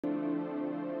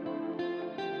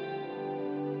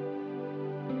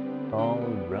All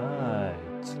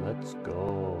right, let's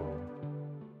go.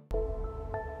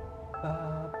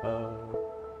 Ba, ba,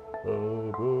 ba,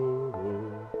 ba, ba.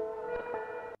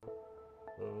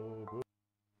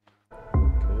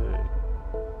 Okay.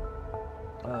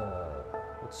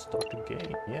 Let's start the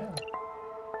game. Yeah.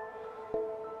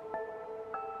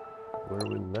 Where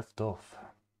we left off.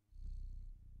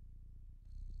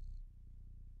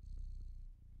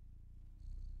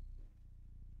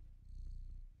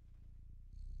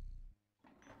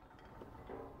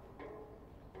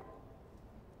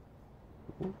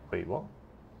 Ooh, wait, what?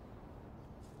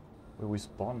 Will we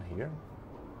spawn here?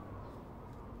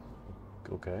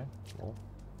 Okay, well,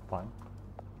 fine.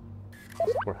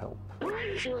 Ask for help. I'm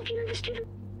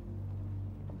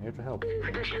here to help.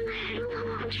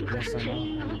 Yes, I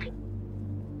know.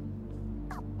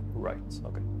 Right,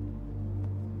 okay.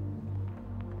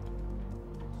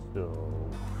 So,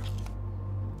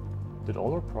 did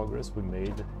all our progress we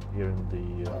made here in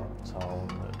the town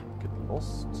get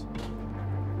lost?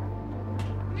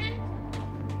 I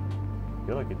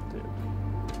feel like it did.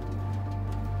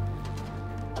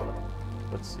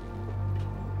 Let's see.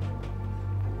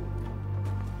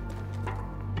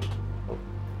 Oh,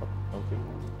 okay.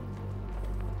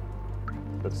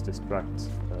 Let's distract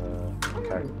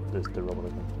the robot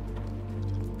again.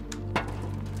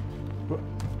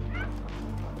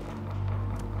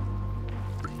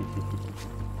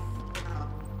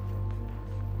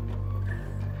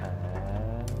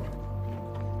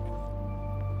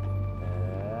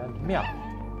 and meow.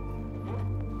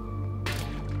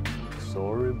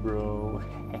 Sorry, bro.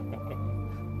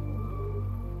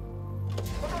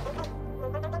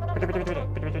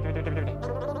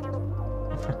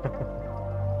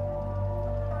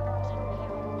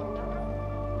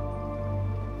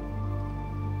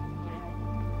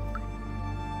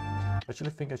 I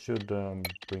actually think I should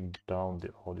bring down the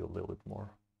audio a little bit more.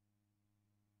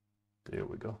 There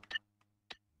we go.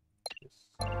 Yes.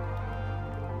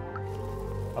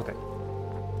 Okay.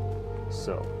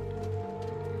 So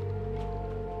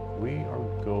we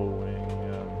are going.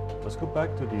 Let's go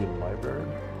back to the library,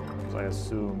 because I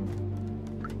assume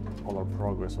all our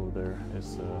progress over there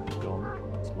is gone.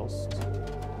 It's lost.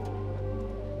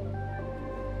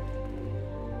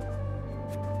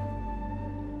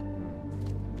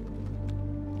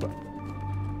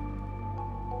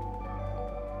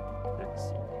 Let's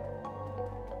see.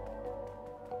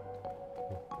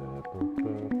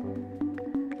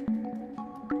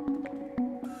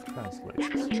 Translate.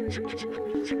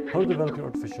 How to develop your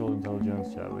artificial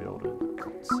intelligence? Yeah, we already did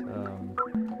that.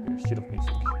 Here's sheet of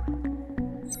music.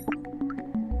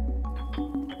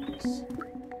 Nice.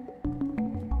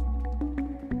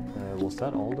 Was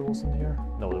that all there was in here?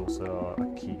 No, there was a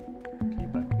key. Key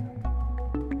back here.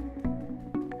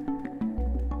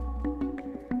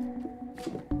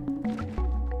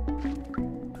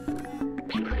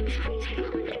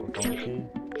 Key.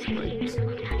 Great.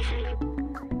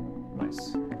 Nice.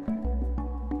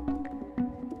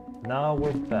 Now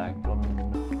we're back on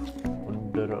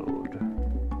the road.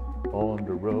 On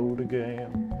the road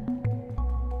again.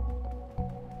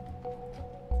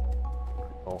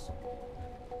 Awesome.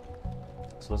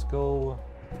 So let's go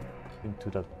into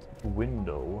that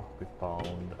window we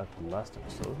found at the last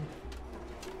episode.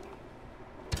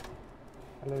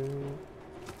 Hello.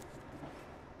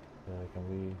 Can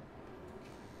we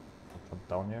jump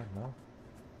down here? No?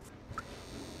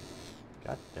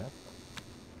 God damn it.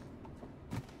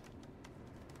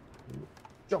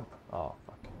 Jump! Oh,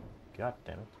 fuck. God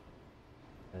damn it.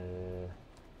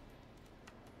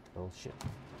 Oh, shit.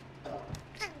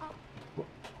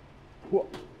 Whoa.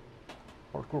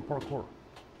 Parkour, parkour.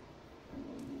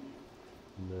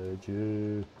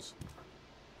 Legit.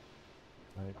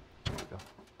 Right, there we go.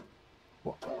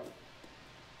 Whoa.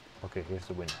 Okay, here's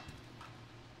the window.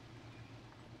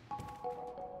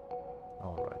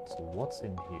 Alright, so what's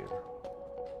in here?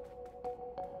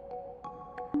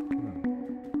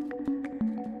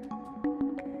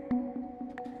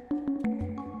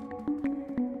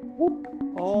 Whoop.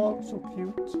 Oh, so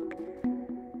cute.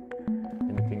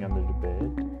 Anything under the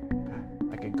bed?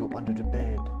 I can go under the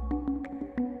bed.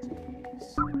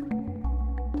 Jeez.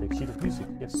 Take sheet of music,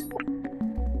 yes.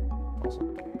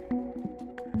 Awesome.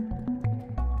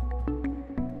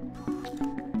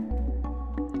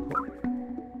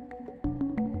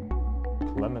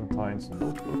 Clementine's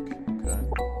notebook. Okay.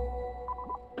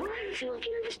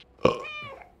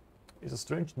 It's a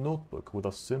strange notebook with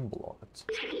a symbol on it.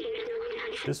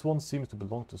 This one seems to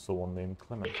belong to someone named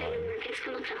Clementine.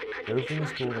 Everything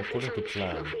is going according to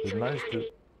plan.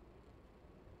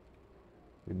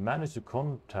 We managed to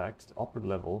contact the upper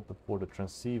level before the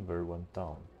transceiver went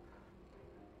down.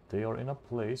 They are in a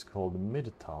place called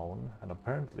Midtown and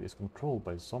apparently is controlled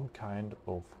by some kind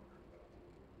of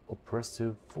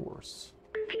oppressive force.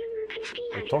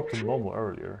 I talked to Momo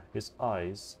earlier. His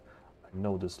eyes, I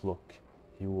know this look.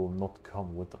 He will not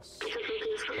come with us.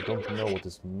 I don't know what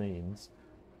this means.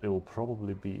 It will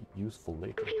probably be useful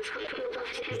later. We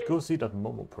should go see that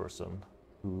Momo person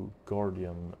who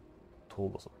Guardian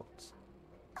told us about.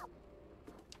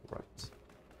 Right.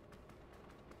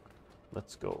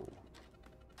 Let's go.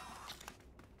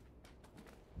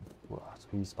 What?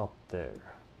 He's up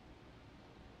there.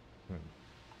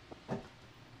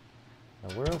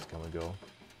 Now where else can we go?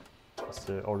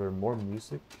 Are there more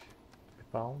music we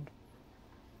found?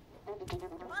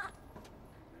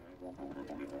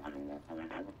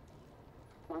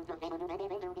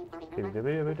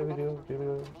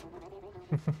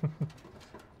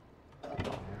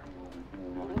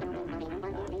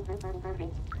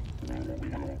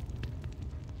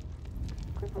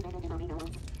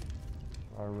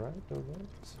 Alright.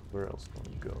 Where else can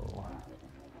we go?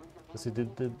 Let's see,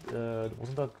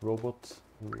 wasn't that robot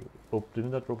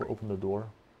didn't that robot open the door?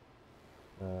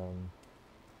 Oh,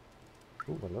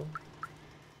 hello.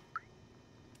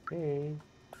 Hey.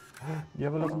 You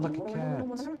have a little lucky cat.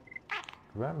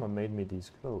 Grandma made me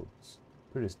these clothes.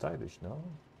 Pretty stylish, no?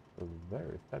 They're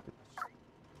very fabulous.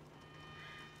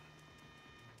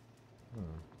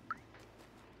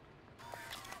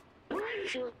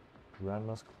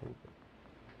 Grandma's clothing.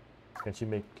 Can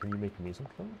you make me some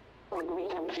clothes?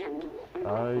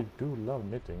 I do love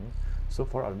knitting. So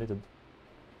far I've knitted...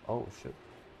 Oh shit.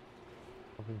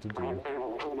 Something to do.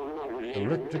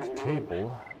 Electric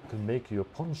cable to make you a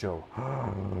poncho.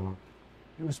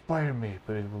 You inspire me,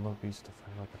 but it will not be easy to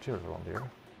find right material around here.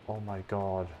 Oh my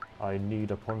god, I need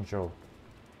a poncho.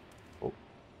 Oh.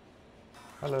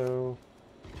 Hello.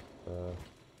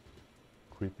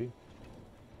 Creepy.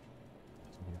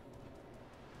 What's in here?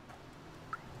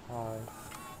 Hi.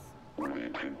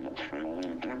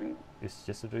 Is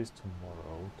yesterday's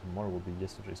tomorrow? Tomorrow will be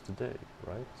yesterday's today,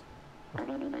 right?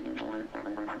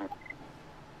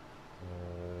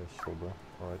 Sure, bro.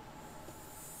 Alright.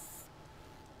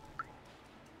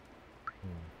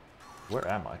 Where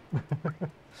am I?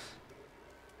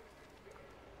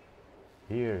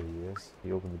 Here he is.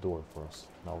 He opened the door for us.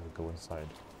 Now we go inside.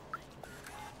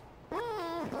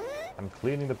 I'm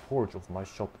cleaning the porch of my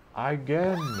shop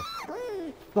again!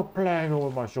 Stop playing over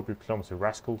my shop, you clumsy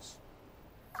rascals!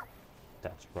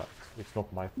 That's right. It's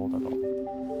not my fault at all.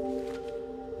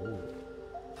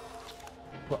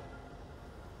 Ooh.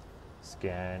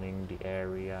 Scanning the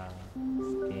area.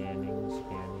 Scanning.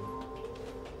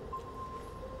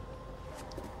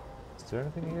 Is there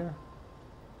anything here?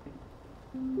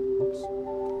 Oops.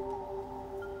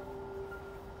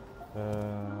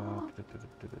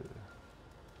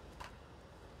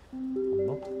 I'm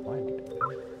not finding anything.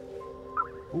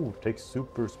 Ooh, take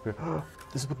super spear.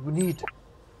 This is what we need!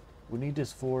 We need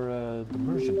this for the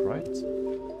merchant, right?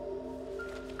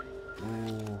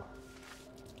 Ooh.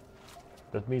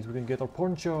 That means we can get our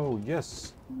poncho!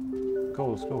 Yes! Go,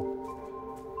 let's go.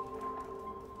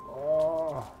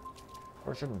 Oh,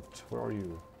 merchant, where are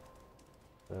you?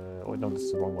 Oh no, this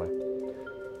is the wrong way.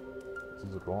 This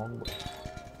is the wrong way.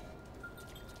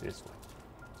 This way.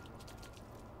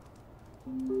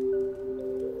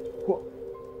 Whoa!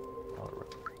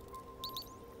 Alright.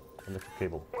 Electric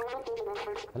cable.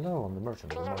 Hello, I'm the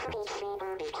merchant of the market.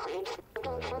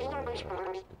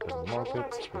 The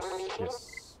market. Yes,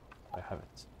 I have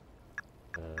it.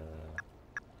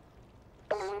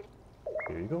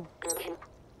 Here you go.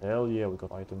 Hell yeah, we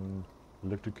got item.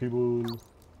 Electric cable.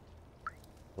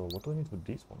 So what do I need for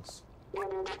these ones?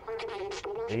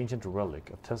 Ancient relic,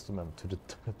 a testament to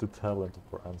the talent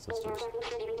of our ancestors.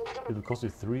 It will cost you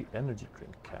 3 energy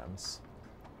drink cans.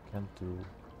 Can't do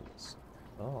this.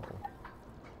 Oh.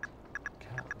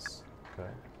 Cans.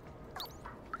 Okay.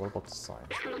 What about the sign?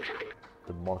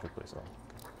 The marketplace. Oh.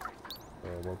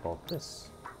 Okay. What about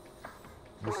this?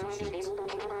 Usage sheet.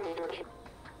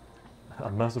 A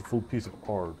masterful piece of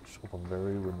art of a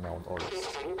very renowned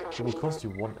artist. It will cost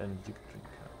you 1 energy drink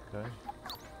can. Okay.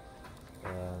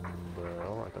 And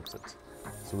alright, that's it.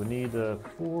 So we need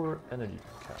 4 energy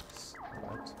cans.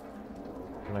 Alright.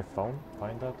 Can I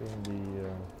find that in the...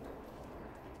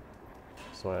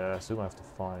 So I assume I have to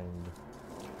find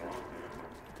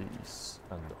these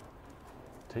and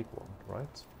take one,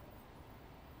 right?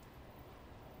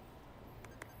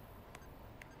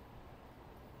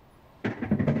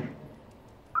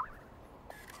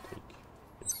 Take,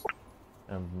 yes.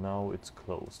 And now it's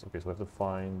closed. Okay, so I have to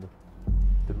find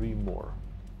 3 more.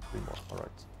 3 more,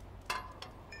 alright.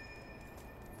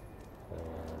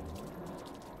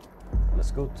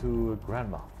 Let's go to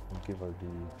Grandma. give her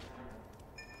the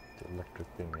electric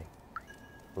thingy,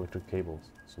 electric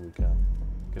cables, so we can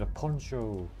get a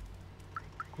poncho.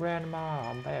 Grandma,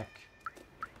 I'm back.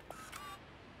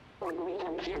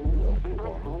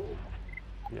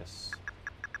 Yes.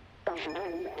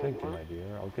 Thank you, my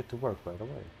dear. I'll get to work right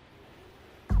away.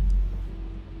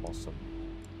 Awesome.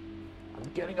 I'm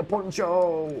getting a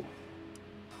poncho!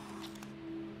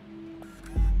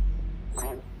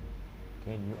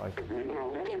 Okay, new item.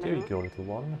 There you go, little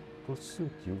one. Will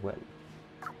suit you well.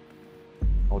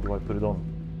 How do I put it on?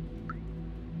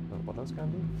 What else can I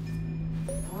do?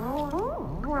 Oh,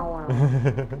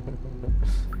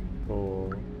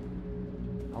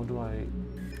 how do I?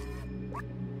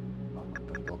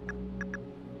 Oh,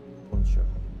 poncho.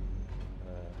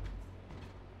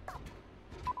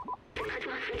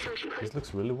 This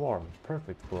looks really warm,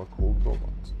 perfect for a cold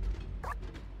robot.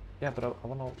 Yeah, but I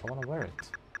wanna wear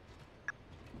it.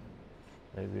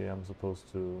 Maybe I'm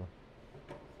supposed to.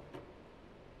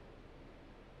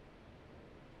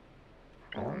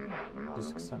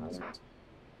 Just examine it.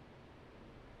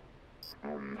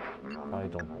 I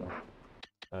don't know.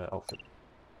 Outfit.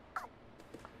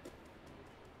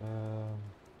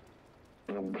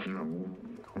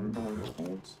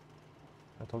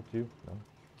 I talk to you? No.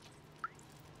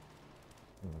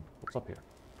 What's up here?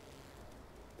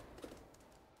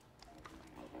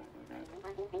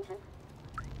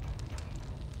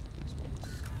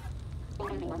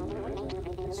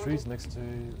 Streets next to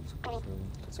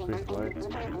it's Chris, right?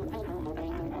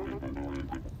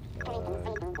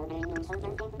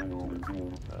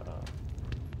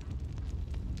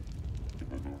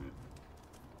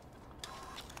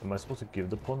 Am I supposed to give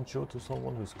the poncho to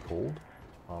someone who's cold?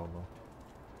 I don't know.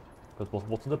 But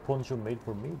what's the poncho made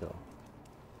for me though?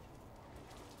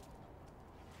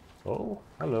 Oh,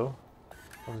 hello.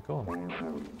 How's it going?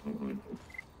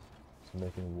 It's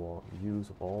making use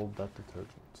of all that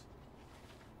detergent.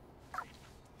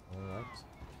 Alright.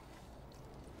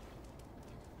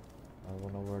 I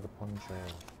wanna wear the poncho.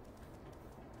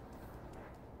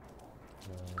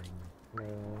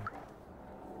 Well,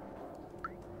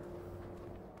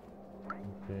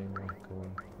 anything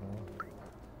going on?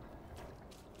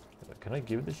 Can I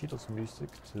give the sheet of music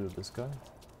to this guy?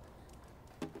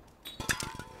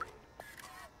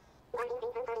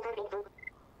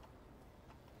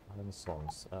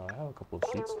 Songs. I have a couple of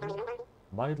sheets here.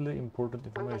 Mildly important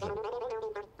information.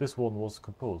 This one was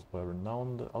composed by a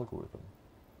renowned algorithm.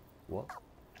 What?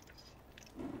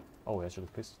 Oh, I should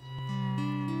have pissed.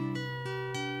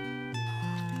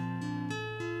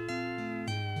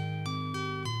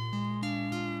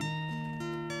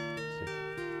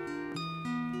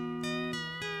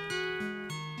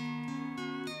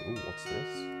 Ooh, what's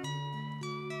this?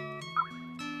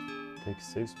 Take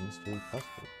saves mystery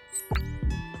password.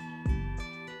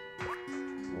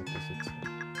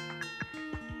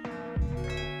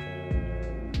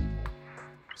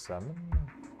 Salmon?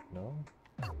 No.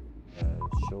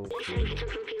 Show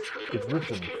it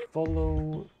written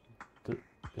follows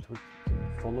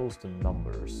the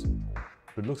numbers.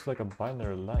 It looks like a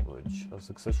binary language, a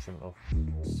succession of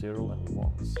 0 and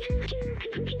 1s.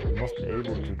 You must be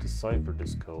able to decipher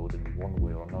this code in one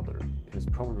way or another. It is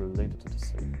probably related to the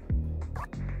same.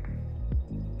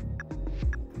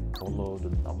 Follow the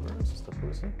numbers, is that what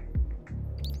it is?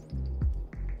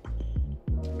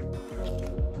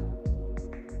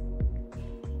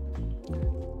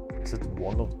 Is it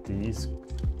one of these?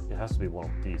 It has to be one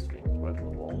of these things right on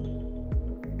the wall.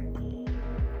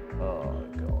 Oh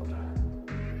god.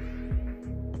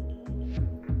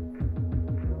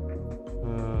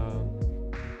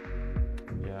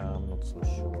 Yeah, I'm not so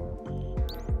sure.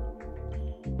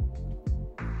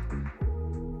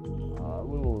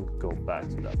 We will go back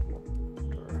to that one.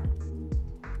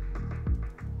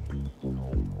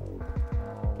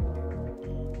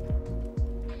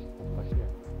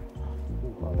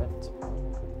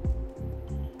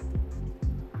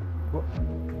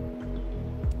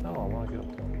 No, I want to get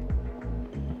up there.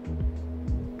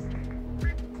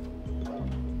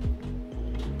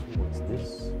 What's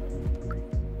this?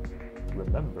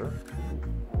 Remember?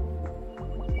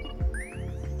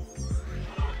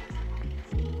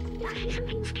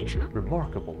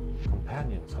 Remarkable.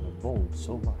 Companions have evolved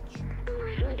so much.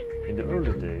 In the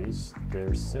early days,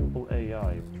 their simple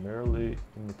AI merely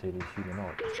imitated human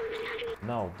art.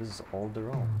 Now, this is all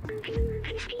their own.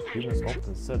 Humans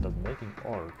often said that making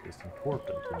art is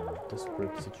important in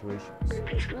desperate situations.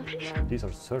 These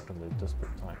are certainly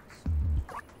desperate times.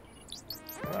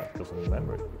 Alright, got some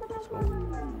memory. Let's go.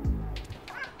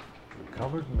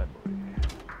 Recovered memory.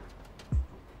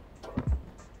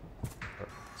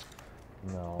 Perfect.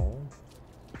 Now,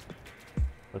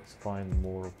 Let's find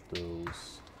more of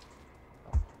those.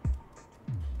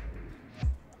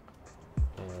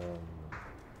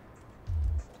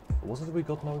 What was it we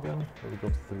got now again? We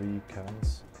got 3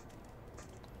 cans.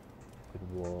 It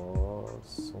was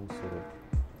some sort of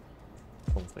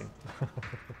something.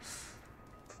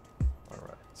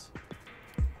 Alright.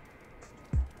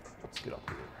 Let's get up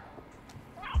here.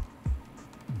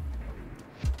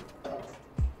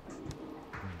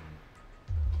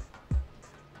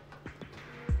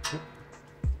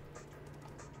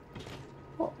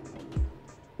 Oh.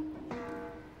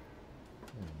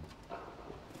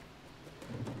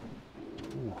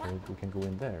 Ooh, we can go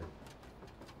in there.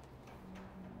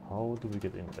 How do we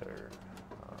get in there?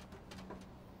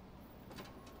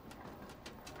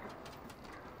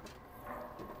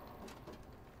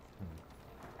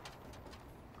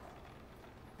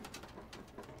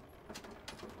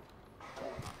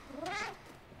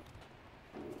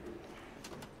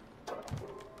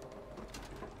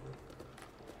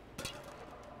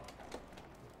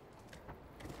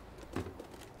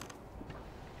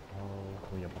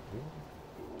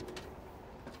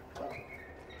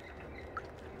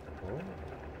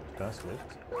 Gas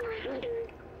lift.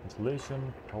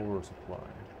 Ventilation, power supply.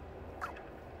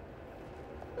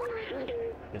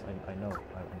 Yes, I know.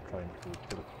 I'm trying to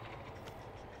get it.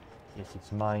 Yes,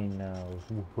 it's mine now.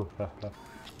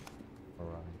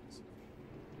 Alright.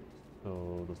 So,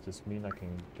 does this mean I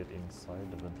can get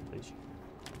inside the ventilation?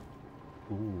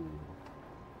 Ooh.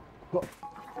 Oh.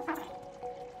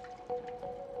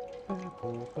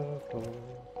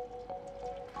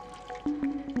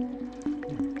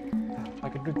 I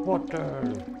can drink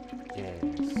water! Yes.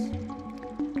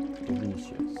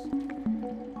 Delicious.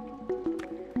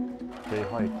 Stay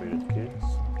hydrated, kids.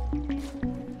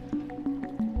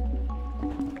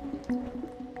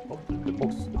 Oh, the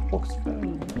box fell!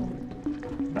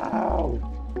 No!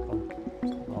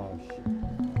 Oh shit.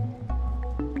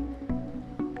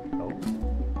 Oh.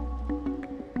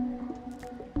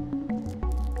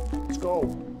 Let's go!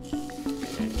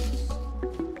 Yes.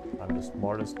 I'm the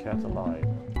smartest cat alive.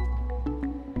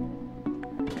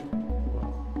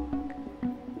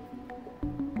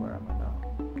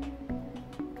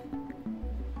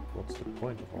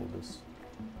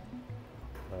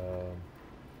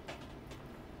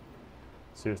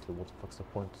 Seriously, what the fuck's the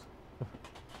point?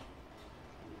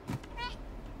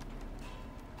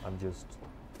 I'm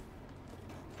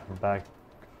back.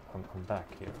 I'm back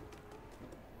here.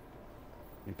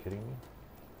 You kidding me?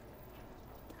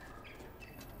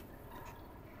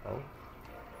 Oh.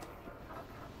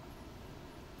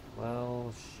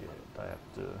 Well, shit. I have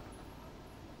to.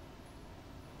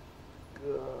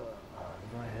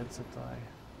 Did my headset die?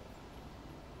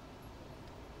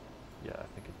 Yeah, I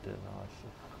think it did. Oh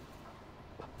shit.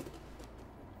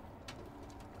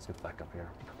 Let's get back up here.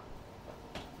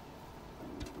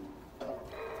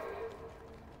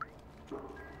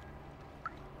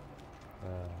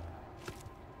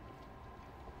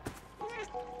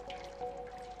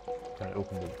 Can I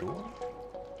open the door?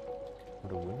 Or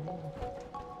the window?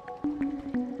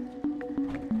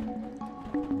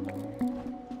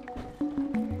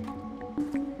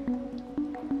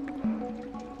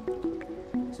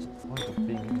 What's the point of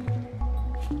being in here?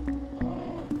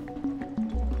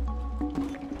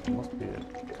 There must be a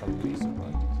reason,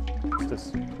 right? What's this?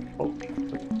 Oh,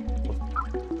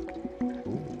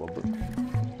 ooh, a book.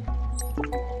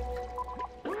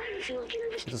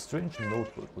 It's a strange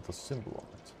notebook with a symbol on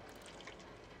it.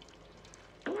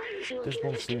 This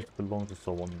one seems to belong to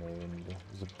someone named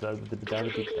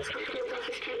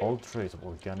All trace of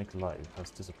organic life has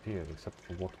disappeared except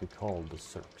for what we call the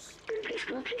Cirques.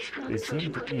 They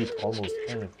seem to eat almost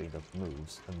anything that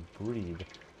moves and breed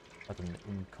at an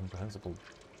incomprehensible,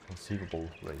 conceivable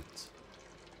rate,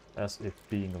 as if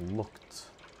being locked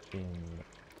in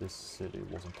this city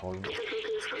wasn't hard enough.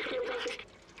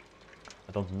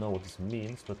 I don't know what this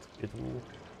means, but it will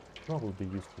probably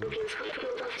be useful. We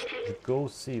should go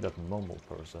see that Momo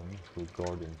person who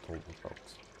Guardian told us about.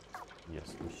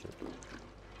 Yes, we should.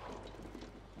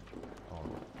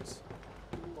 Alright.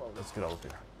 Well, let's get out of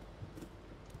here.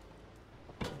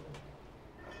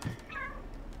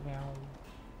 Meow.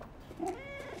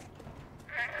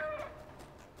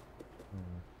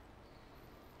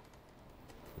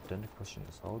 But then the question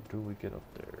is, how do we get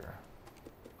up there?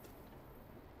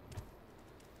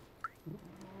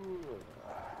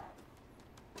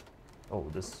 Oh,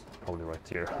 this is probably right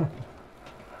here.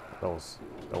 that was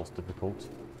difficult.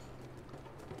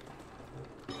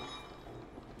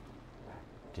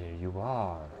 There you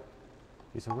are.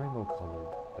 It's a rainbow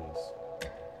colored place.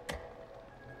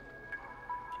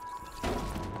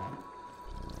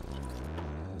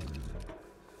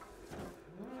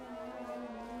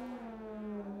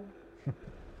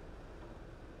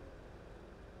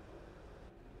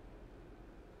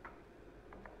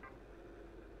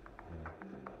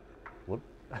 What?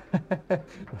 A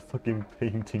fucking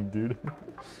painting, dude.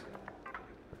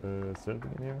 Is there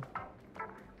anything in here?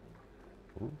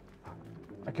 Ooh.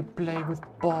 I can play with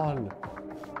ball.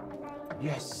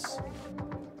 Yes.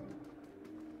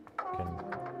 Can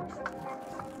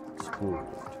school.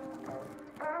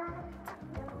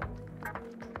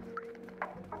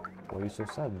 Why are you so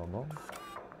sad, Momo?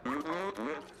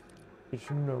 It's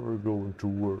never going to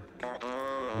work.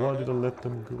 Why did I let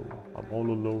them go? I'm all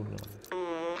alone now.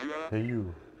 Hey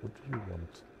you, what do you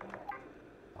want?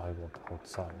 I want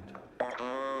outside.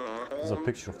 There's a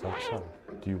picture of the outside.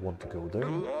 Do you want to go there?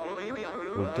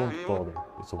 Well, don't bother.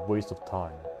 It's a waste of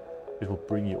time. It will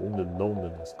bring you only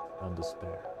loneliness and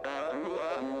despair.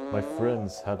 My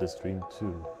friends had this dream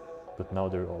too, but now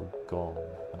they're all gone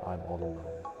and I'm all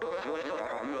alone.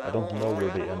 I don't know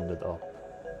where they ended up.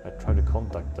 I tried to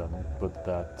contact them, but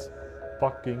that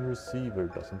fucking receiver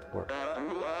doesn't work.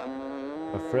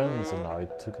 My friends and I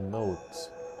took notes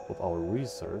of our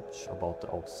research about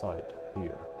the outside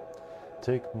here.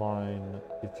 Take mine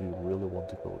if you really want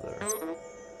to go there.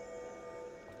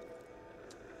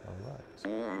 Alright.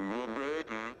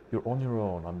 You're on your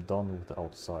own. I'm done with the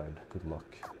outside. Good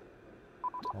luck.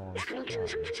 Oh,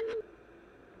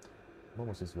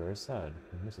 Momo is very sad.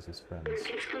 He misses his friends.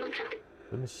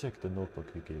 Let me check the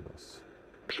notebook you gave us.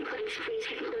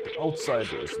 The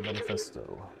Outsiders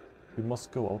Manifesto. We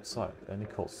must go outside at any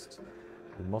cost.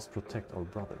 We must protect our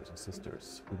brothers and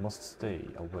sisters. We must stay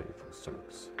away from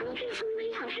circus.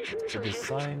 It is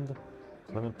signed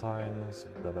Clementine's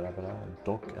blah blah blah,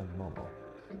 Doc and Momo.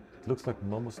 It looks like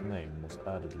Momo's name was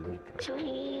added later.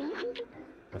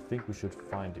 I think we should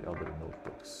find the other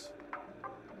notebooks.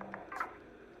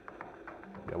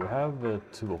 Yeah, we have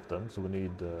 2 of them, so we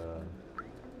need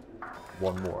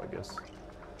 1 more, I guess.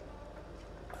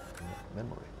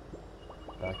 Memory.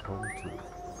 Back home too.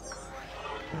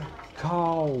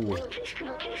 Cow!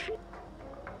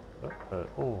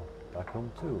 Oh, back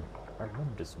home too. I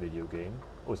remember this video game.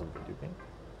 Oh, it's a video game.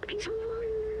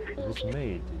 It was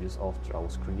made years after I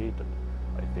was created,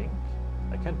 I think.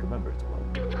 I can't remember it well.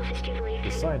 The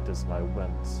scientists and I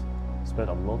spent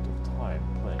a lot of time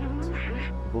playing it.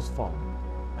 It was fun.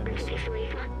 I miss it.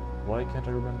 Why can't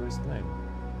I remember his name?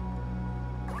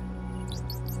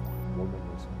 More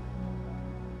memories.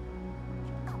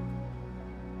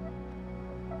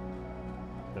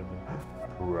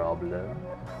 Problem.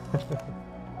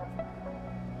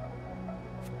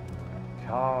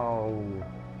 Cow.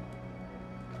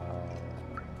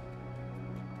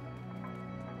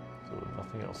 So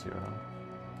nothing else here, huh?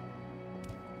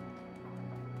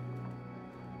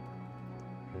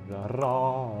 The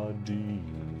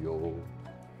radio.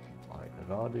 My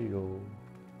radio.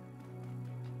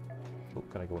 Oh,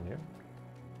 can I go in here?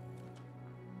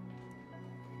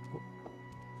 Oh.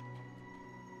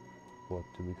 What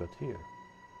do we got here?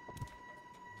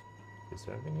 Is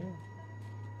there anything here?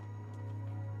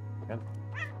 Can't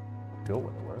go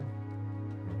anywhere.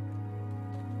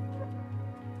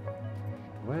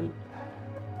 Well,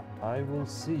 I will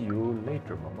see you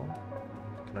later, Momo.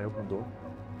 Can I open the door?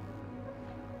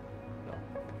 No.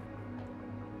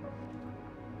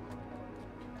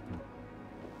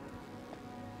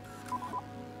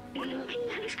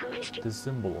 The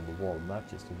symbol on the wall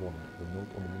matches the one the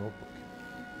note on the notebook.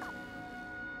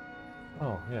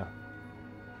 Oh, yeah.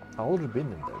 I've already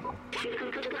been in there though.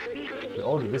 We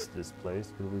already visited this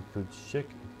place, but we could check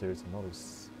if there's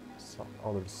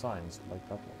other signs like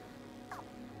that one.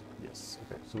 Yes,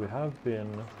 okay, so we have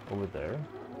been over there.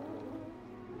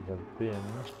 We have been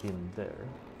in there.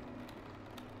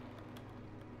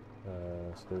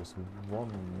 So there's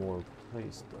one more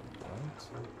place then, right?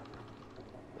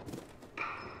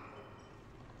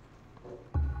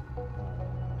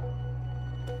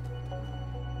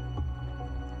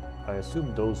 I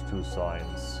assume those 2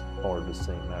 signs are the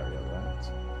same area,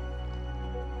 right?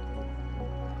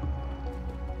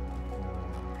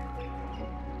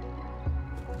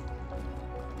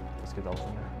 Let's get out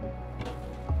from there.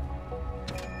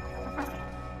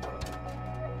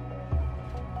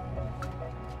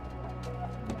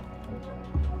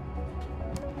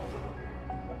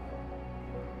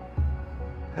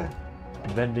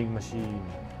 Vending machine.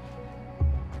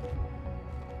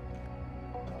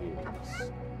 Yes.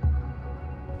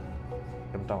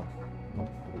 Come down. No.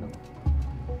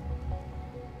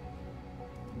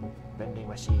 Vending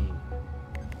machine.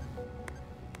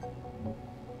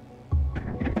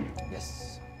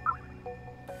 Yes.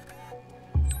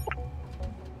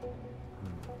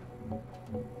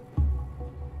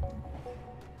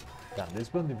 Damn, this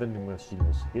vending machine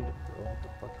was hidden, bro. What the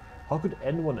fuck? How could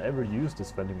anyone ever use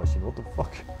this vending machine? What the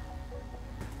fuck?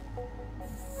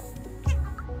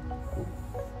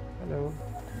 Hello.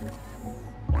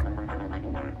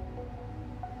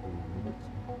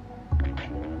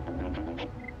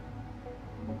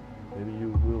 Maybe you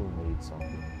will need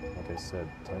something. Like I said,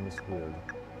 time is weird.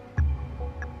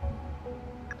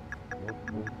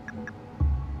 Nope.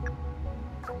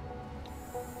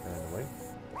 Anyway.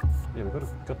 Yeah, we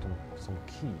got them some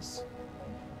keys.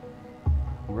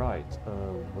 Right,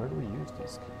 where do we use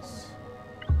these keys?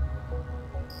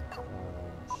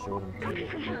 Show them key.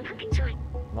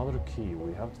 Another key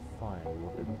we have to find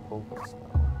what it opens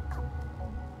now.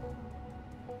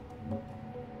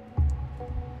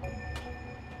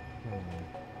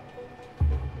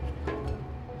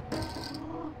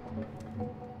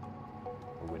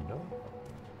 A window?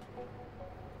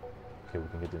 Okay, we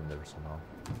can get in there somehow.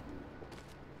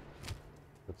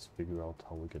 Let's figure out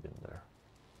how we get in there.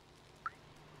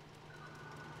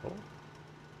 Oh.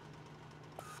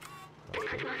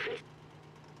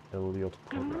 Elliot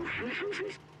program.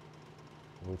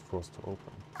 Wait for us to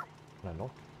open. Can I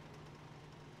knock?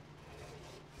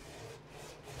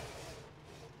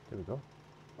 There we go.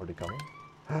 Are they coming?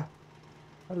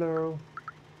 Hello.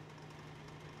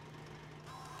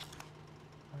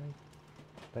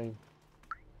 Hi. I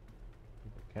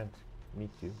can't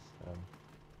meet you.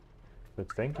 But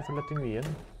thank you for letting me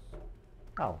in.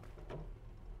 Ow.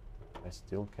 I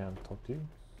still can't talk to you.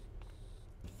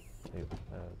 Hey,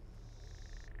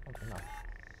 okay, now.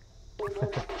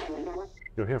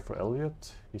 You're here for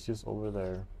Elliot? He's just over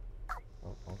there.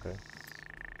 Oh, okay.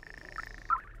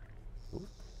 Ooh.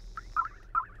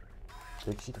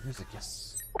 Big sheet of music,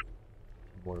 yes!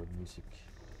 More music.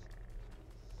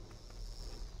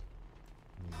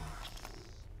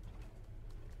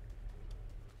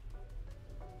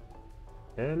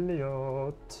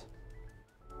 Elliot!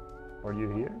 Are you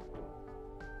here?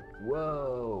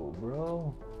 Whoa,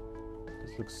 bro!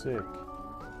 This looks sick.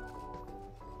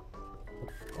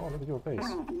 Oh, look at your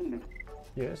face.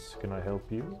 Yes, can I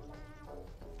help you?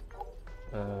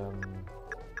 I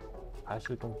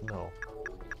actually don't know.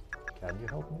 Can you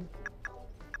help me?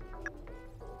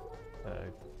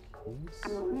 Keys?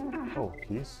 Oh,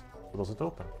 keys? What does it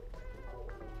open?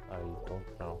 I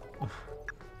don't know.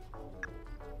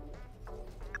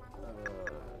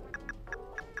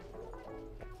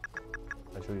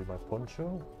 I show you my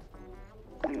poncho?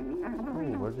 Oh,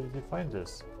 where did you find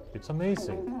this? It's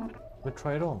amazing. Let me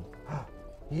try it on.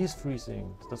 He is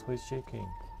freezing. That's why he's shaking.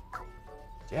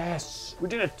 Yes! We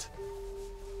did it!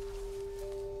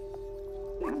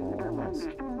 Oh, nice.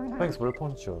 Thanks for the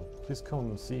poncho. Please come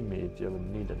and see me if you ever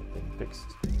need anything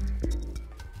fixed.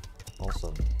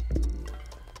 Awesome.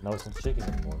 Now it's not shaking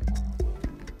anymore.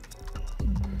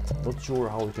 Not sure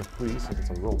how it can freeze if it's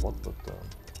a robot, but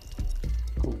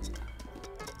cool.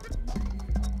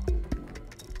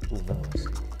 Ooh, memories.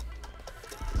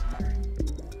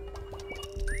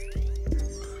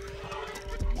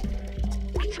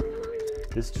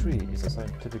 This tree is a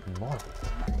scientific marvel.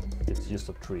 It's just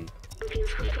a tree.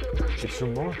 It's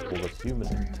remarkable that human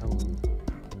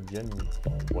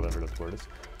whatever that word is,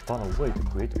 found a way to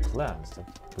create plants that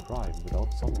thrive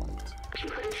without sunlight.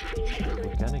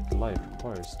 Organic life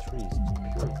requires trees to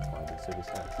purify the city's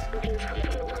air.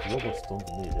 Robots don't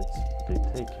need it, they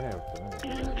take care of them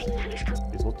anyway.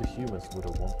 It's what the humans would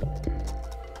have wanted.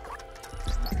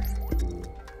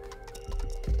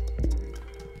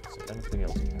 Is there anything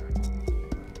else in here?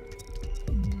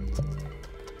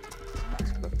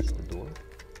 Scratch the door.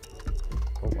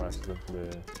 Oh, I accidentally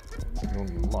turned on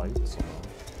the light somehow.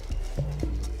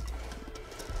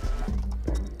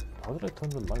 How did I turn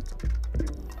the light on?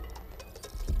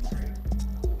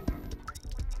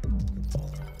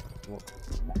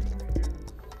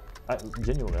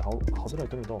 Genuinely, how did I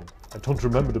turn it on? I don't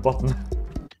remember the button.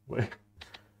 Wait.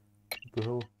 What the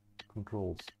hell?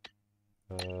 Controls.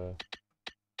 On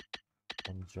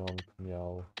jump,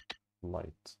 meow,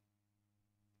 light.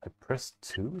 I pressed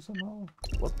 2 somehow?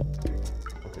 What?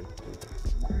 Okay.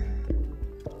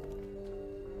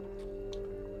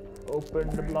 Open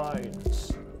the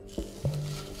blinds.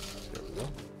 There we go.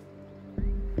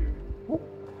 Whoop.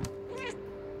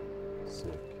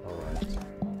 Sick. Alright.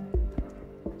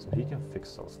 So he can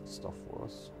fix us stuff for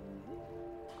us.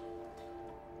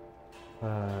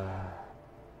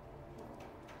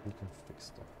 He can fix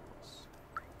stuff for us.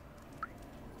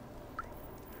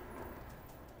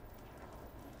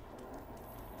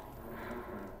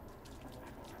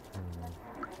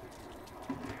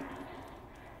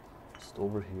 Just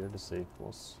over here the safe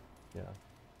was. Yeah.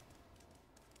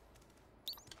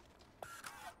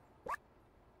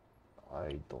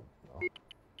 I don't know.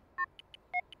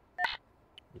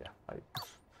 Yeah,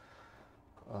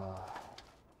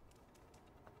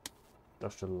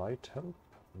 does the light help?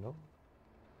 No.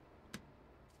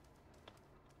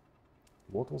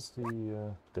 What was the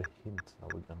hint now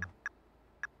again?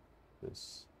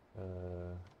 This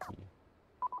key.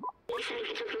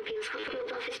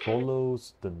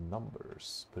 Follows the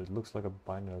numbers, but it looks like a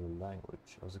binary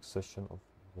language, a succession of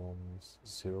ones,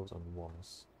 zeros and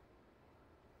ones.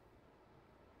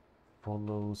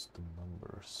 Follows the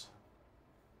numbers.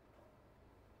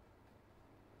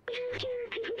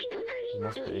 You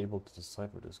must be able to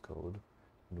decipher this code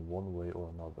in one way or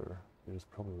another. It is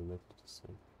probably related to the safe.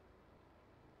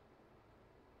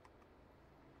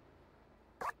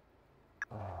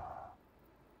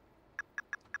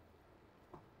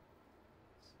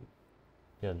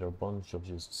 Yeah, there are a bunch of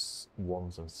just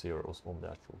ones and zeros on the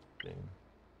actual thing.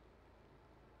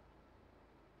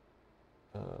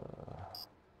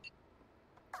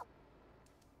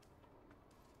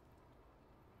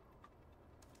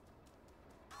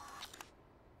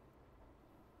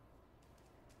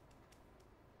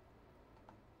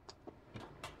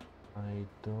 I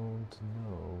don't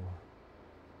know.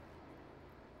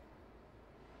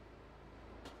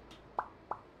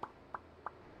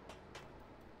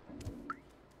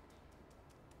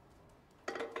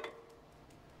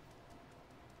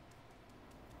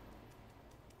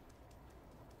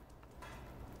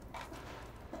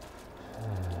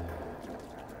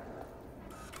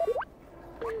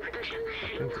 I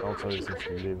think the outsiders since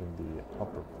we live in the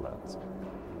upper flats.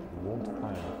 You won't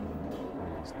find anything on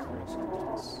these down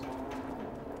streets.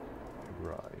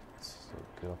 Right, so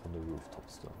get up on the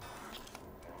rooftops then.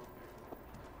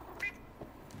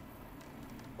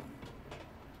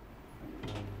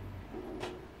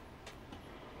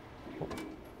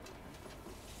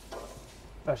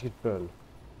 Basketball.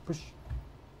 Push.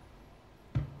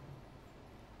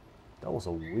 That was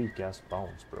a weak ass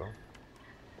bounce, bro.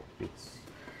 It's.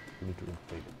 We need to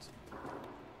inflate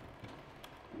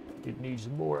it. It needs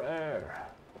more air.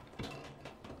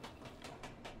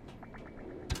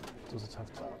 Does it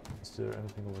have to? Is there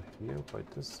anything over here by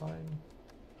this sign?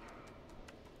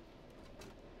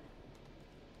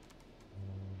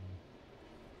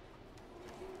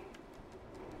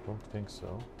 Don't think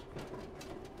so.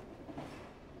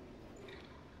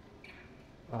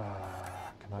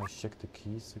 Can I check the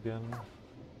keys again?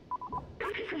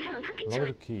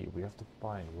 Another key. We have to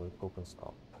find where it opens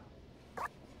up.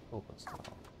 Opens now.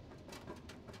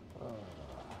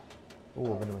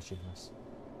 Oh, vending machine, nice.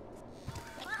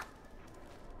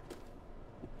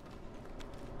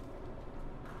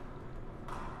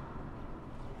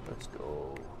 Let's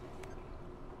go.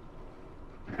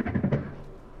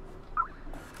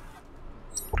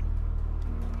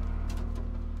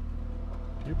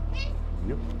 Yep.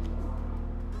 Yep.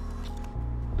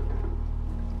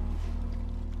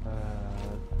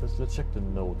 Let's check the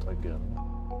note again.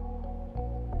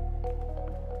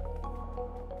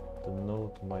 The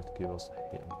note might give us a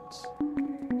hint.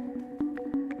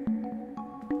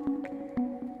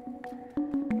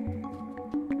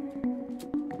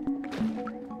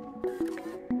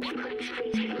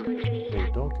 Hey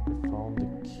dog, I found the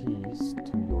keys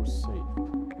to your safe.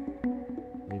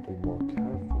 You need to be more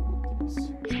careful with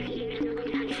these.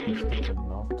 It's thick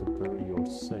enough to bury your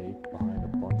safe behind a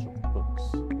bunch of books.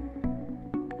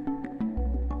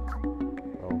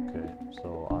 Okay, so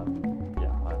I'm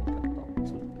kind of dumb.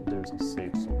 So there's a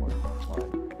safe somewhere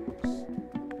behind books.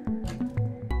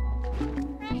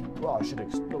 Wow, I should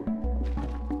explode.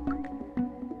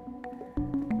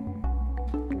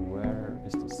 Where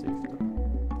is the safe though?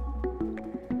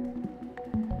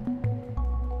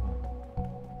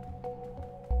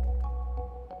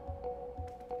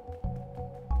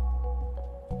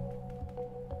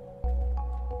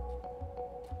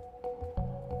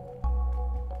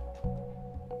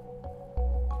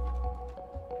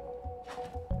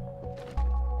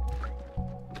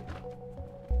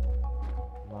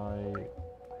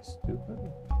 Stupid.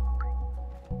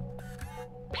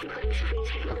 I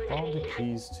found the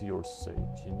keys to your safe.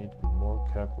 You need to be more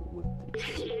careful with these.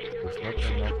 It's not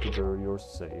enough to bury your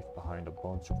safe behind a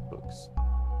bunch of books.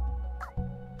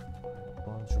 A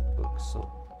bunch of books. So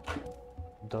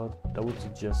that would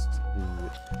suggest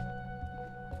the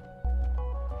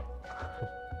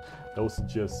that would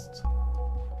suggest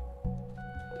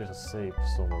there's a safe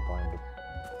somewhere behind the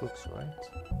books, right?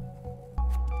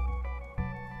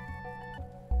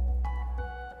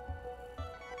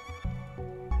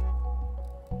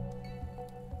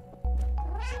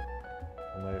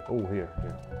 Oh, here.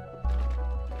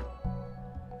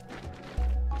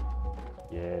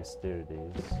 Yes, there it is.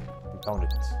 We found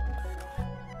it.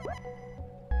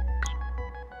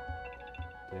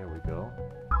 There we go.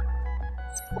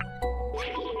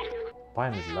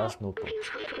 Finally, the last notebook.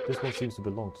 This one seems to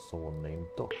belong to someone named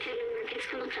Doc.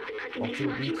 After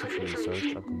weeks of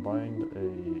research, I combined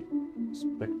a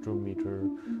spectrometer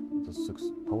with a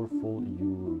powerful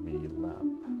UV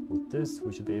lamp. With this,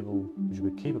 we should be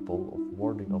capable of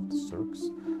warding off the Zergs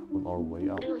on our way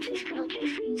out.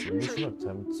 The initial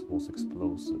attempt was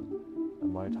explosive. I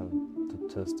might have to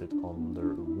test it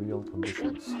under real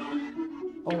conditions.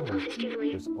 Oh,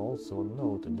 there's also a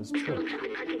note in this book.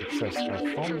 It says,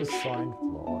 I found the sign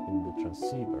flaw in the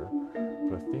transceiver,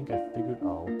 but I think I figured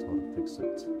out how to fix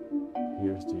it.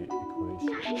 Here's the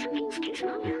equation.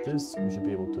 With this, we should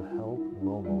be able to help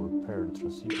Momo repair the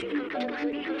transceiver.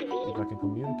 If I can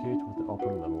communicate with the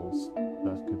upper levels,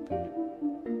 that could be...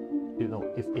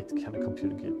 if it can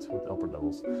communicate with the upper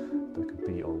levels, that could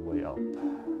be our way up.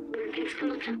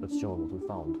 Let's show them what we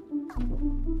found.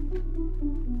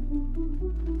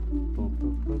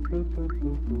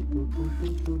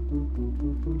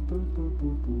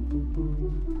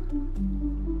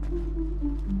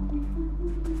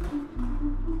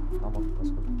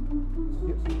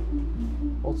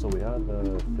 Also, we have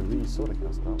 3 soda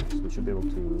cans now, so we should be able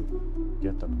to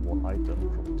get that one item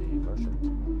from the merchant.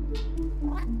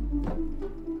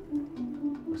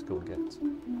 Let's go get.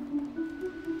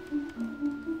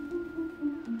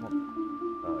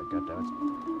 Goddammit.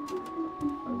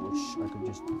 I wish I could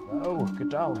just... Oh, get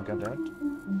down, goddammit.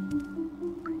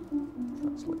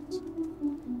 Translate.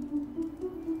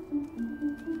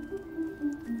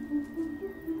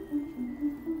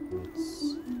 It's...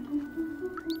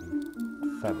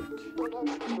 fabric.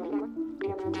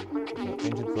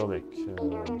 Ancient relic.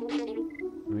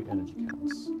 3 energy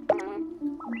cans.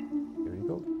 Here you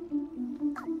go.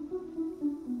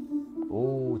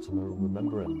 Oh, it's a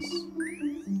remembrance.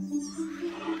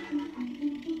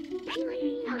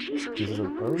 This is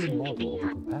an early model of a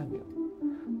companion.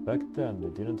 Back then, they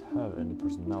didn't have any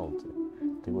personality.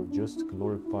 They were just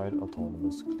glorified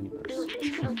autonomous cleaners.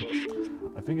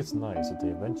 I think it's nice that they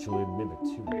eventually mimicked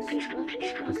humans.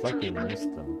 It's like they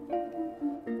missed them.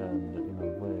 And in a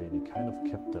way, they kind of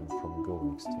kept them from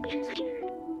going extinct.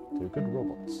 They're good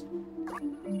robots.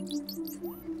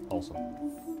 Awesome.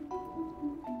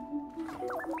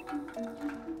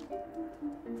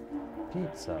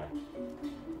 Pizza.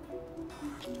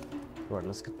 Right,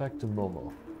 let's get back to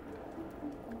Momo.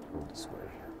 Go this way.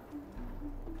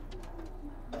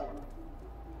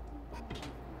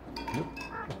 Yep.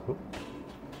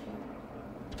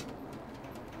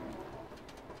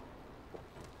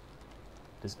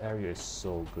 This area is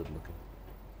so good looking.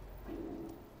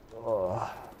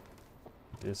 Oh,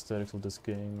 the aesthetics of this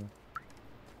game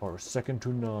are second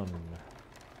to none.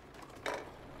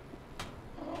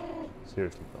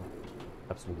 Seriously though,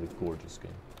 absolutely gorgeous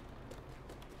game.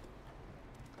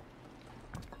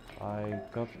 I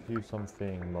got you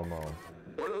something, Momo.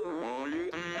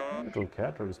 Little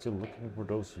cat, are you still looking for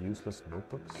those useless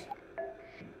notebooks?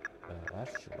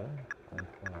 Actually, I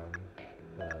have...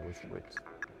 wait.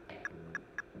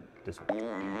 This one.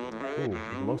 Oh,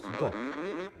 it belongs to Doc.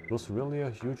 He was really a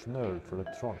huge nerd for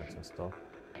electronics and stuff.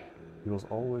 He was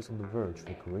always on the verge of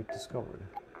a great discovery.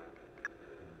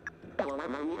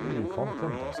 Really fun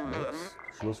contest, mates.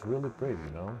 She was really brave,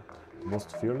 you know. The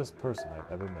most fearless person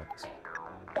I've ever met.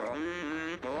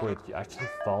 Wait, you actually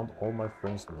found all my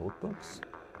friends' notebooks?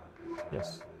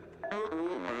 Yes.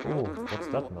 Oh, what's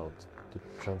that note? The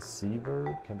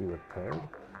transceiver can be repaired?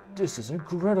 This is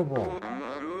incredible!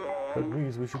 That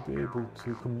means we should be able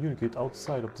to communicate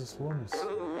outside of the slums.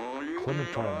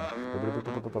 Clementine.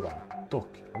 Doc,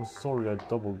 I'm sorry I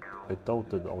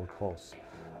doubted our cause.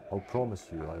 I'll promise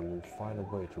you I will find a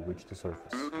way to reach the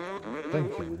surface.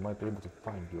 Thank you, we might be able to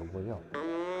find your way up.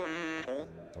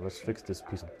 Now let's fix this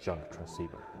piece of junk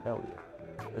transceiver. Hell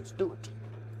yeah. Let's do it.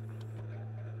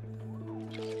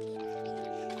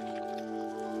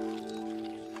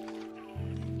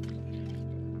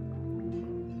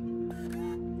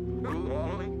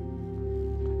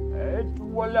 And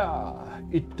voila!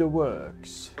 It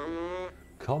works.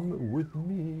 Come with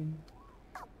me.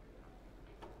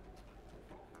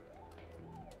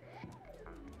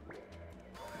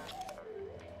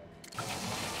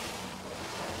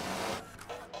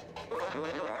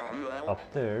 Up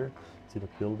there, see the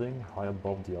building high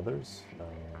above the others?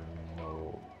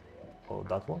 No. Oh,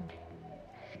 that one?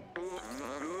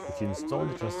 If you install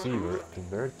the transceiver at the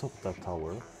very top of that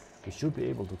tower, we should be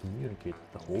able to communicate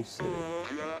with the whole city.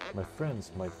 My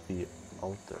friends might be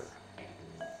out there.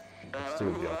 Let's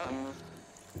still be out there.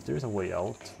 If there is a way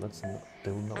out,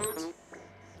 they will know it.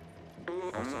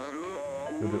 Also,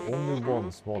 you're the only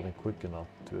one small and quick enough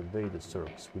to evade the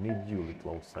Zergs. We need you,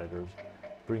 little outsiders.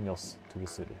 bring us to the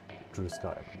city, through the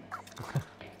sky.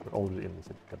 We're already in the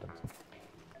city, goddamn.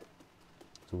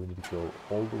 So we need to go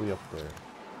all the way up there.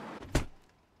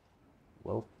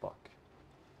 Well, fuck.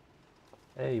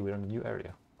 Hey, we're in a new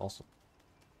area. Awesome.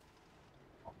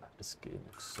 Oh man, this game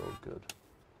looks so good.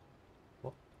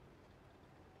 What?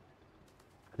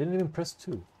 I didn't even press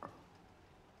 2.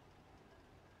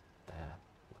 Damn,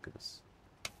 look at this.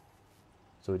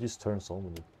 So it just turns on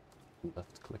when you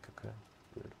left click, okay?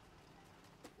 Weird.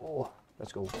 Oh,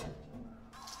 let's go.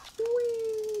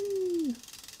 Whee!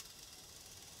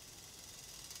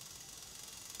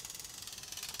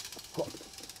 Oh.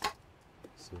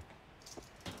 Sick.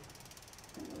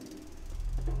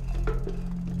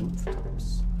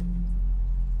 Rooftops.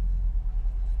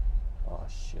 Oh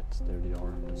shit, there they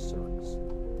are, the circs.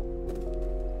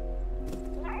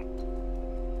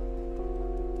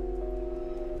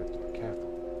 We have to be careful.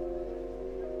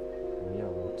 Yeah,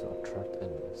 we want to attract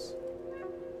enemies.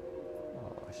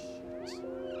 Oh shit.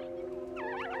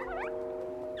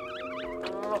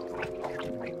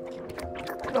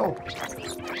 No!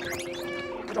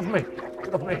 Get off me!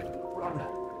 Get off me! Run!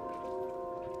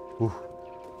 Ooh.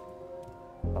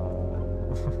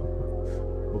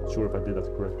 Not sure if I did that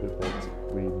correctly, but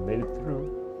we made it through.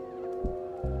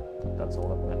 That's all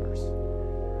that matters.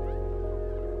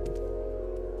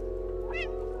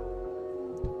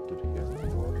 Did you hear me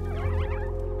before?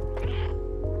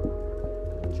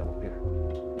 Can we jump up here?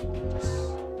 Yes.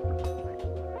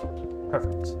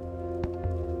 Perfect.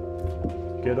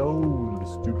 Get on,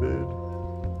 stupid.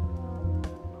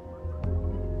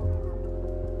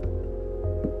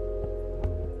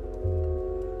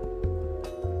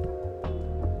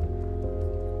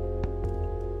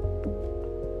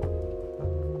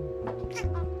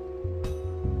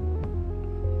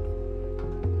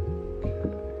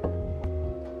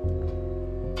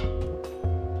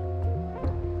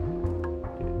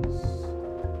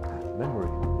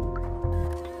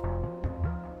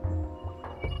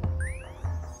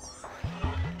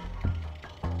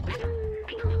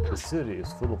 The city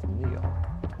is full of neon.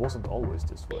 It wasn't always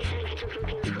this way.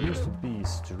 There used to be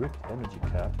strict energy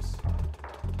caps.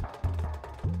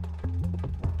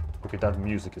 Okay, that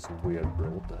music is weird, bro.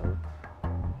 What the hell?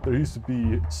 There used to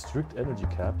be strict energy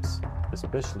caps,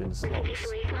 especially in slums.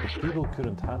 But people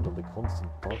couldn't handle the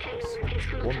constant darkness.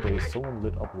 One day, someone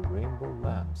lit up rainbow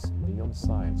lamps, neon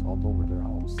signs all over their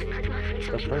house.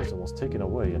 That person was taken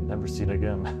away and never seen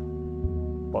again.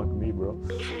 Fuck me, bro.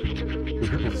 The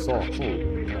people saw hope,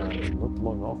 and not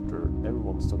long after,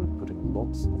 everyone started putting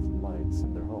lots of lights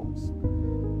in their homes.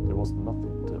 There was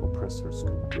nothing the oppressors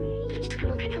could do.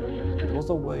 It was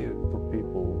a way for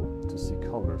people to see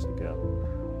colors again,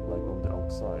 like on the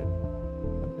outside.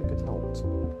 I think it helped.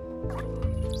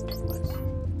 Nice.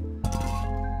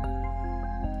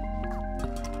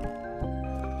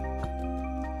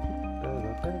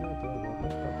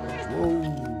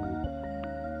 Whoa!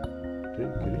 Take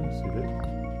it easy, dude.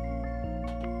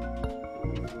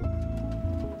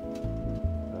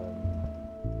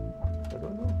 I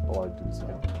don't know. Oh, I'll do this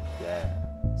again. Yes.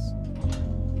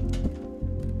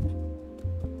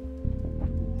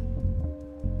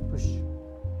 Push.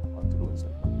 I have to go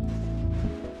inside.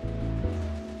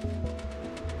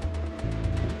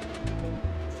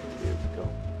 Here we go.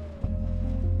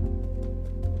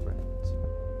 Right.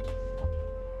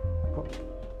 Oh.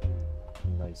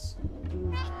 Nice.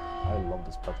 Dude. I love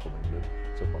this platforming, dude.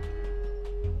 So fun.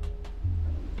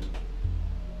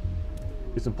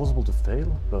 It's impossible to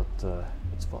fail, but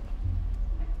it's fun.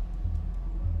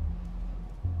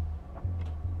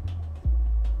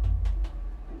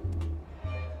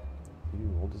 Ew,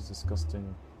 all this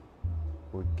disgusting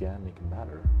organic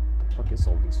matter. What the fuck is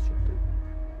all this shit, dude?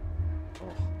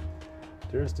 Oh.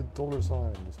 There's the dollar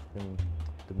sign, this fucking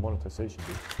demonetization,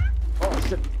 dude. Oh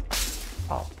shit!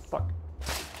 Oh, fuck.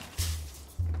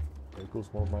 There goes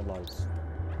one of my lives.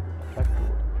 Back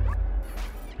door.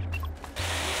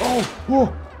 Oh!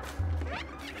 Whoa!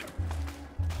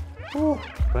 Oh!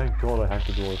 Thank God I hacked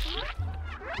the door.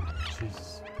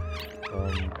 Jesus.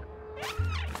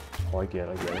 Oh, I get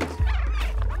it.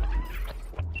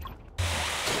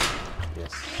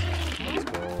 Yes. Let's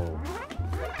go.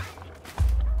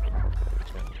 Okay, we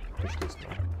can push this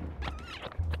now.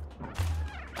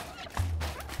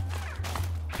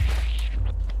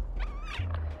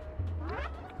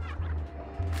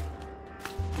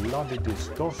 Bloody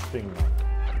disgusting.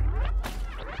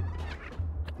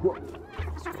 Whoa.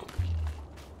 Let's go.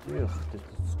 Ugh, this is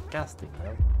disgusting,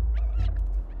 man.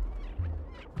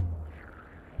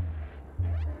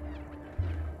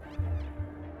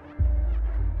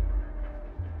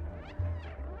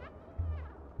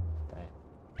 Damn.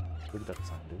 Look at that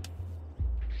sign, dude.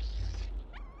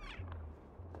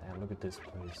 Man, look at this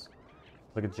place.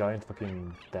 Like a giant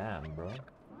fucking dam, bro.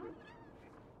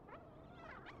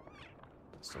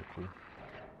 That's so cool.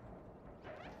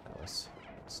 Let's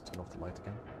turn off the light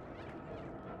again.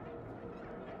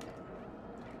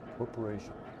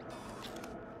 Corporation.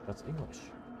 That's English.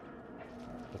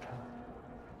 But how?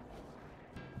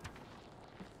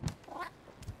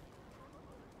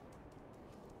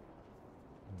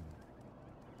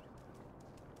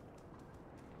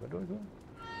 Where do I go?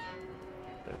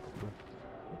 There we go.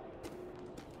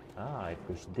 Ah, I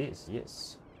push this,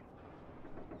 yes.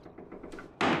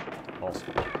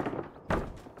 Awesome.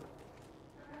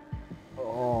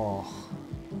 Oh,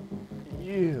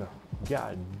 yeah.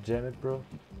 God damn it, bro.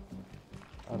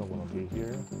 I don't want to be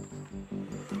here.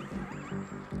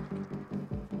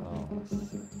 Oh, shit.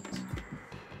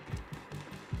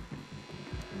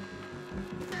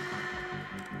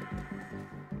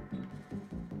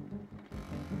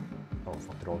 Oh,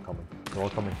 fuck, they're all coming. They're all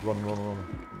coming. Run, run, run.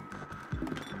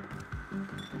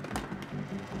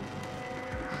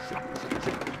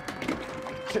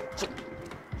 Shit.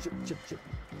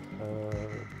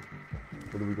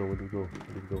 Where do we go?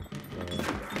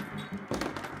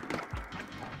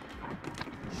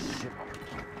 Shit.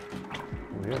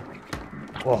 Over here.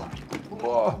 Oh.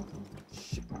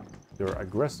 Shit. They're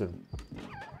aggressive.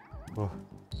 Oh.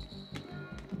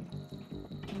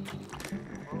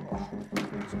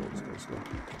 Let's go.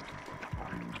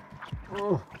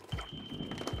 Oh.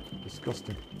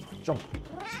 Disgusting. Jump.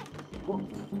 Oh.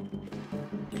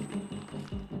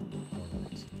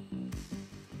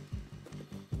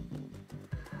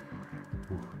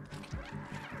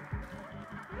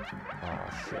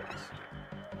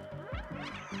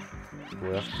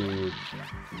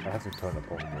 I have to turn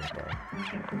up all the way down.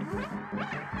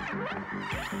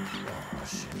 Oh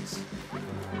shit.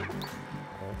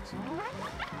 What?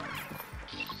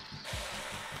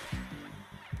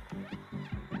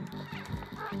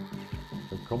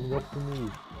 They're coming up to me.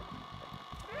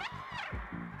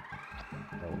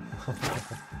 No.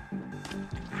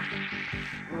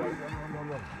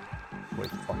 Run.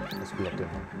 Wait, fuck, let's be up there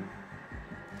now.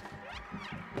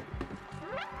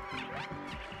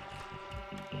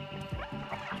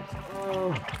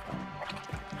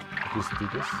 Just do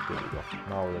this. There we go.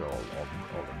 Now they're all in.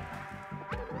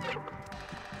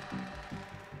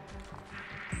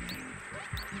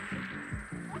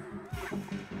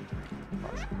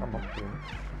 Come up here.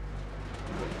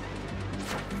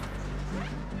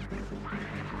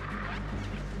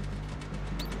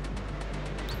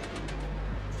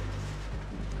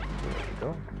 There we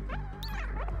go.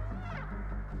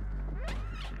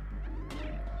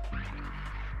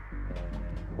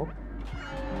 Whoop.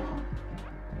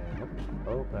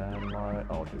 Oh, and my...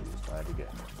 Oh, Jesus, I had to get...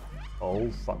 Oh,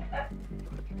 fuck.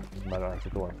 Doesn't matter, I have to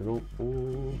go.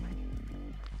 Ooh.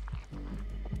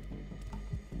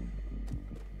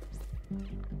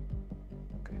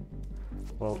 Okay.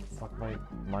 Well, fuck,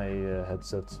 my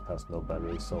headset has no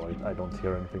battery, so I don't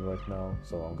hear anything right now,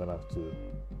 so I'm gonna have to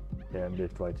end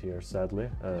it right here, sadly,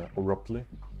 abruptly.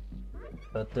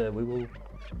 But we will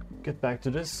get back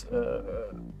to this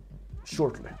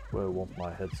shortly, once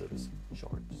my headset is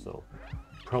charged, so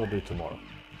probably tomorrow.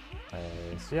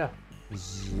 So yeah,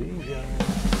 see ya!